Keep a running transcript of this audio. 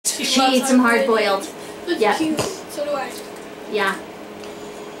She eats them hard boiled. That's cute. So do I. Yeah.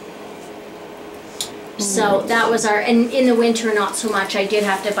 So that was our, and in the winter not so much. I did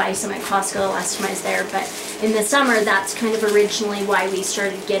have to buy some at Costco the last time I was there, but in the summer that's kind of originally why we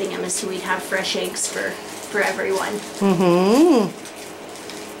started getting them, is so we'd have fresh eggs for everyone.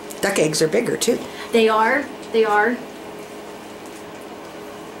 Duck eggs are bigger too. They are. They are.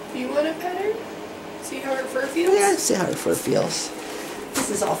 You want to pet her? See how her fur feels? Yeah, see how her fur feels. This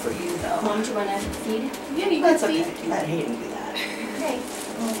is all for you though. Mom, do you want to feed? Yeah, you That's can okay. feed. Let Hayden do that. Okay.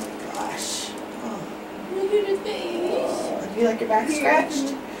 Oh my gosh. Oh. Look at his face. Oh. Do you like your back scratched?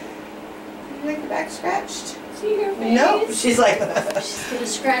 Do you like your back scratched? See her face? No. She's like. She's gonna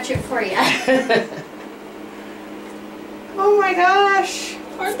scratch it for you. Oh my gosh.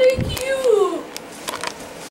 Aren't they cute?